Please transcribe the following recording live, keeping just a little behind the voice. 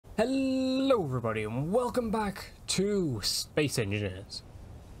Hello everybody and welcome back to Space Engineers,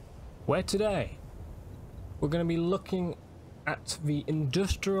 where today we're going to be looking at the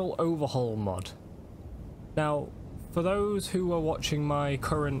Industrial Overhaul mod. Now, for those who are watching my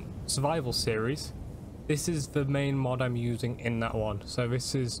current survival series, this is the main mod I'm using in that one. So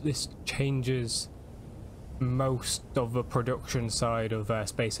this changes most of the production side of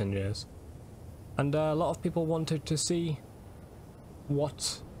Space Engineers, and a lot of people wanted to see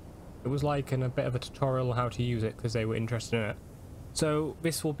what it was like and a bit of a tutorial on how to use it because they were interested in it. So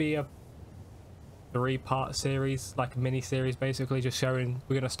this will be a 3-part series, like a mini series basically, just showing.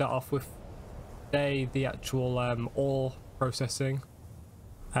 We're going to start off with today the actual ore processing,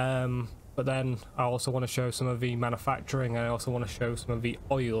 but then I also want to show some of the manufacturing, and I also want to show some of the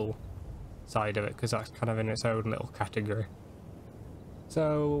oil side of it because that's kind of in its own little category.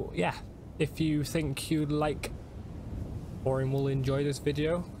 So yeah, if you think you'd like or will enjoy this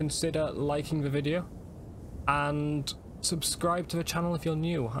video, consider liking the video and subscribe to the channel if you're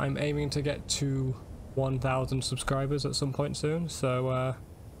new. I'm aiming to get to 1,000 subscribers at some point soon, so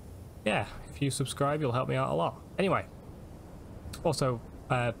yeah, if you subscribe you'll help me out a lot. Anyway, also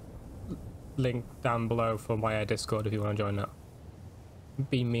link down below for my Discord if you want to join that.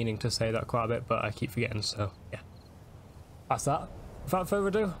 Been meaning to say that quite a bit, but I keep forgetting, so yeah, that's that. Without further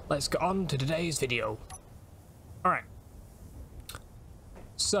ado, let's get on to today's video. Alright,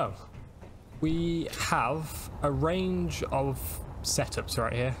 so we have a range of setups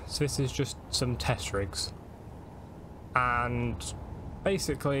right here. So this is just some test rigs, and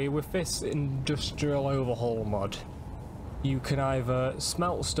basically with this Industrial Overhaul mod you can either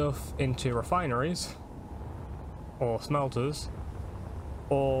smelt stuff into refineries or smelters,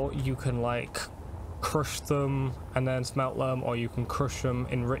 or you can like crush them and then smelt them, or you can crush them,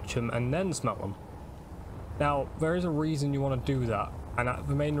 enrich them and then smelt them. Now there is a reason you want to do that, and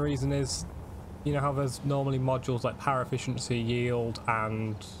the main reason is, you know how there's normally modules like power efficiency, yield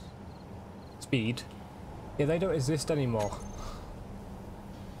and speed? Yeah, they don't exist anymore.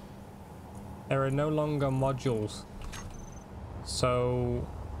 There are no longer modules, so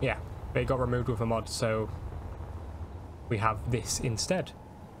yeah, they got removed with a mod, so we have this instead.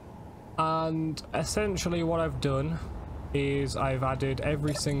 And essentially what I've done is I've added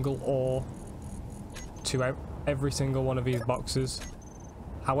every single ore to every single one of these boxes.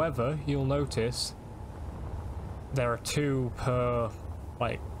 However, you'll notice there are 2 per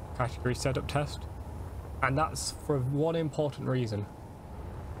like category setup test, and that's for one important reason.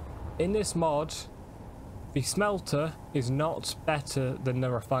 In this mod, the smelter is not better than the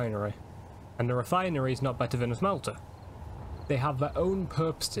refinery, and the refinery is not better than the smelter. They have their own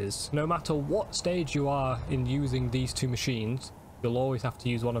purposes. No matter what stage you are in using these 2 machines, you'll always have to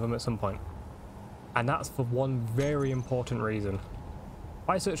use one of them at some point. And that's for one very important reason. If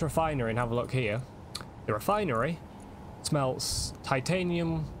I search refinery and have a look here, the refinery smelts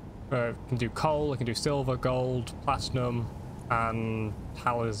titanium, can do coal, it can do silver, gold, platinum, and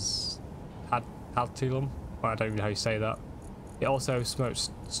talus, platinum. I don't know how you say that. It also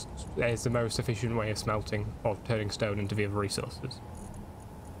smelts, is the most efficient way of smelting or turning stone into the other resources.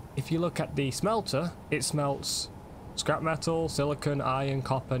 If you look at the smelter, it smelts scrap metal, silicon, iron,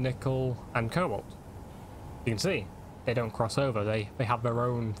 copper, nickel, and cobalt. You can see they don't cross over, they have their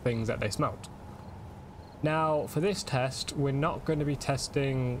own things that they smelt. Now for this test we're not going to be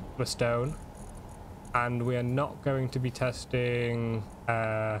testing the stone, and we are not going to be testing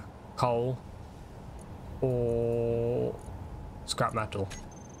coal or scrap metal,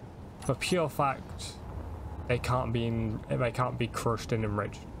 for pure fact they can't be crushed and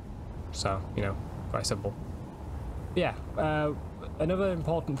enriched. So, you know, quite simple. Yeah, another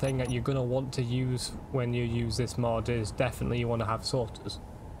important thing that you're going to want to use when you use this mod is definitely you want to have sorters.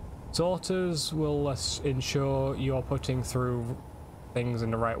 Sorters will ensure you're putting through things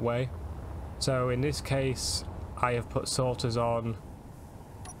in the right way. So in this case I have put sorters on,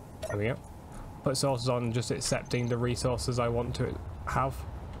 there we go, put sorters on just accepting the resources I want to have,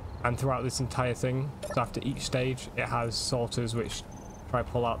 and throughout this entire thing, so after each stage it has sorters which try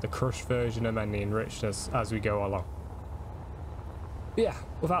to pull out the crushed version and then the enriched as we go along. Yeah,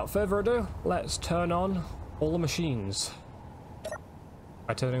 without further ado, let's turn on all the machines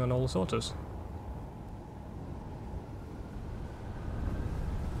by turning on all the sorters.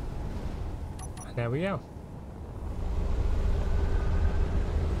 And there we go.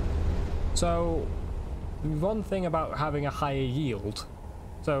 So, one thing about having a higher yield,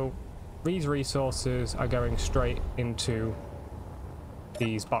 so these resources are going straight into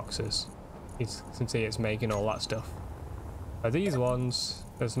these boxes. You can see it's making all that stuff. But these ones,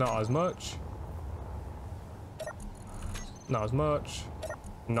 there's not as much,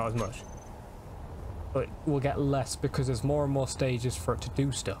 not as much. But we'll get less because there's more and more stages for it to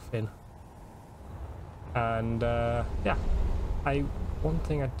do stuff in. And yeah, one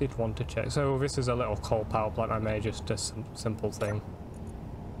thing I did want to check. So this is a little coal power plant I made, just a simple thing.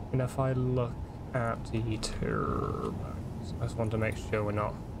 And if I look at the turbines, I just want to make sure we're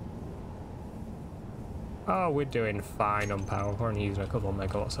not. Oh, we're doing fine on power. We're only using a couple of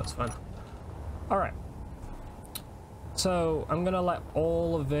megawatts, that's fine. Alright. So I'm gonna let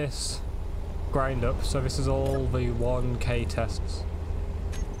all of this grind up. So this is all the 1K tests.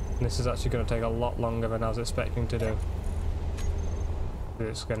 And this is actually going to take a lot longer than I was expecting to do.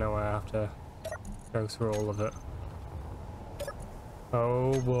 It's going to have to go through all of it.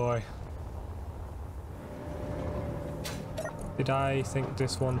 Oh boy. Did I think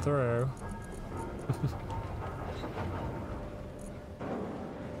this one through?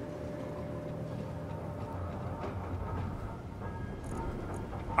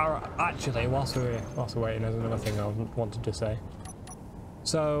 Actually, whilst we're waiting, there's another thing I wanted to say.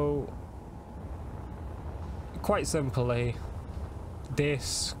 So, quite simply,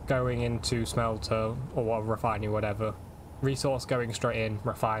 this going into smelter or refinery, whatever, resource going straight in,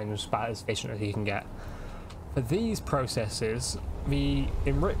 refines about as efficient as you can get. For these processes, the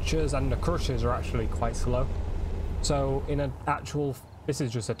enrichers and the crushers are actually quite slow. So in an actual, this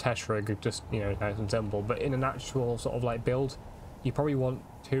is just a test rig, just, you know, nice and simple, but in an actual sort of like build, you probably want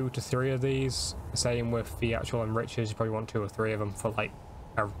 2 to 3 of these. Same with the actual enrichers, you probably want 2 or 3 of them for like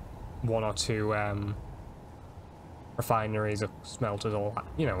 1 or 2 refineries or smelters, all that,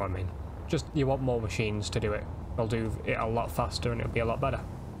 you know what I mean. Just, you want more machines to do it. They'll do it a lot faster and it'll be a lot better.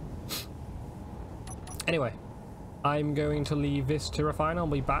 Anyway, I'm going to leave this to refine. I'll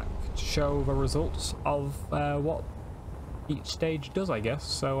be back to show the results of what each stage does, I guess.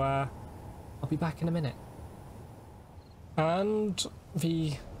 So I'll be back in a minute. And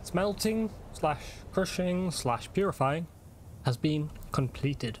the smelting / crushing / purifying has been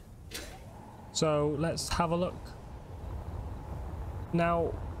completed. So let's have a look.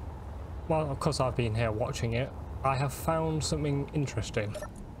 Now, well, of course I've been here watching it. I have found something interesting.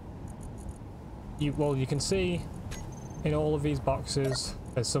 You can see in all of these boxes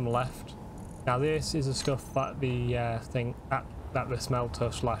there's some left. Now this is the stuff that the that the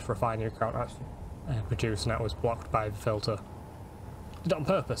smelter / refinery can't actually produce, and that was blocked by the filter. Did it on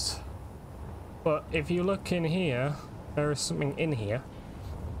purpose. But if you look in here, there is something in here.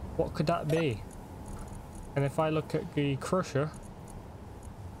 What could that be? And if I look at the crusher,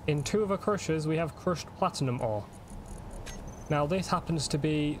 in 2 of the crushers we have crushed platinum ore. Now this happens to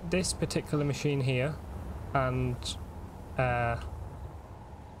be this particular machine here, and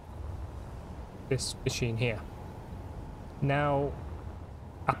this machine here. Now,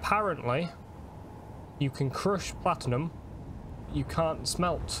 apparently, you can crush platinum, you can't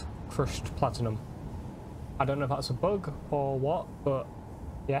smelt crushed platinum. I don't know if that's a bug or what, but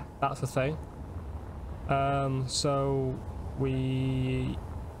yeah, that's a thing. So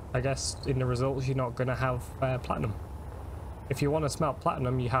I guess in the results you're not going to have platinum. If you want to smelt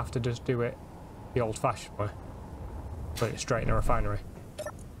platinum, you have to just do it the old-fashioned way. Put it straight in a refinery.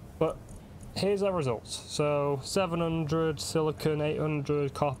 But here's our results. So 700 silicon,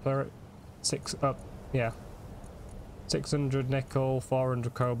 800 copper, 600 nickel,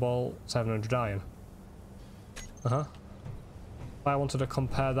 400 cobalt, 700 iron. If I wanted to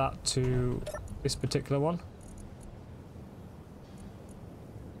compare that to this particular one.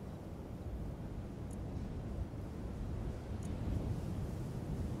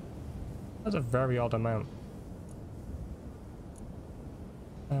 That's a very odd amount.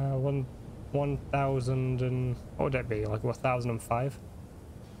 1,000 and what would that be? Like 1,005,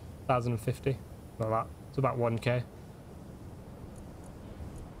 1,050, like that. It's about 1K.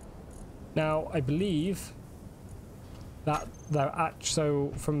 Now I believe that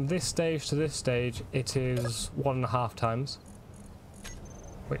so from this stage to this stage it is 1.5 times,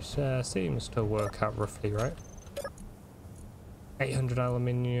 which seems to work out roughly right. 800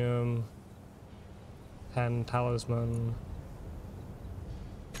 aluminium. 10 talisman.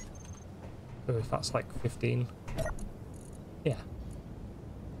 Oh, if that's like 15.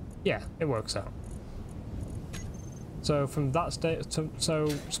 Yeah, it works out. So from that state, so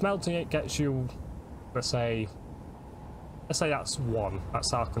smelting it gets you, let's say that's 1.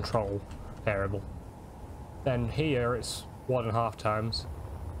 That's our control variable. Then here it's 1.5 times.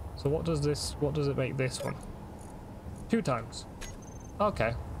 So what does it make this one? 2 times.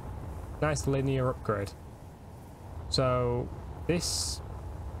 Okay. Nice linear upgrade. So this,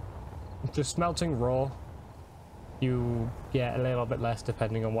 just smelting raw, you get a little bit less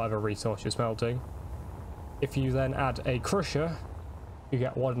depending on whatever resource you're smelting. If you then add a crusher, you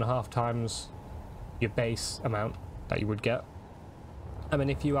get 1.5 times your base amount that you would get. And then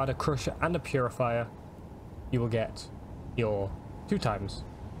if you add a crusher and a purifier, you will get your 2 times.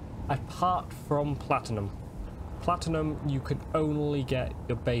 Apart from platinum. Platinum, you can only get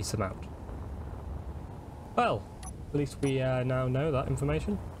your base amount. Well, at least we now know that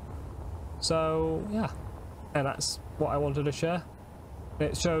information. So, yeah. And that's what I wanted to share.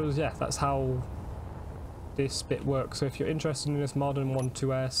 It shows, yeah, that's how this bit works. So if you're interested in this mod and want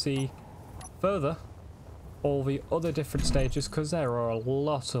to see further all the other different stages, because there are a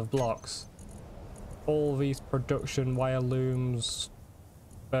lot of blocks, all these production wire looms,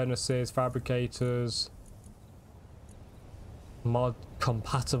 furnaces, fabricators, mod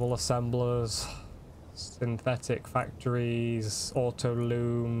compatible assemblers, synthetic factories, auto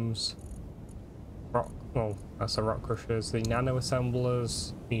looms, rock, well, that's the rock crushers, the nano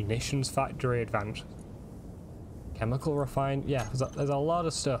assemblers, munitions factory, advanced chemical refine. Yeah, there's a lot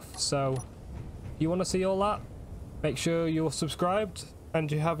of stuff. So if you want to see all that, make sure you're subscribed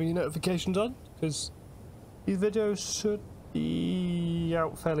and you have your notifications on, because these videos should be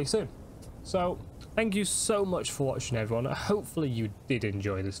out fairly soon. So thank you so much for watching, everyone. Hopefully you did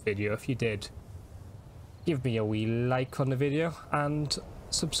enjoy this video. If you did, give me a wee like on the video and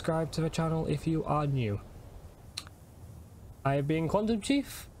subscribe to the channel if you are new. I have been Quantum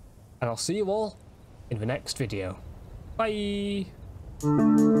Chief, and I'll see you all in the next video. Bye!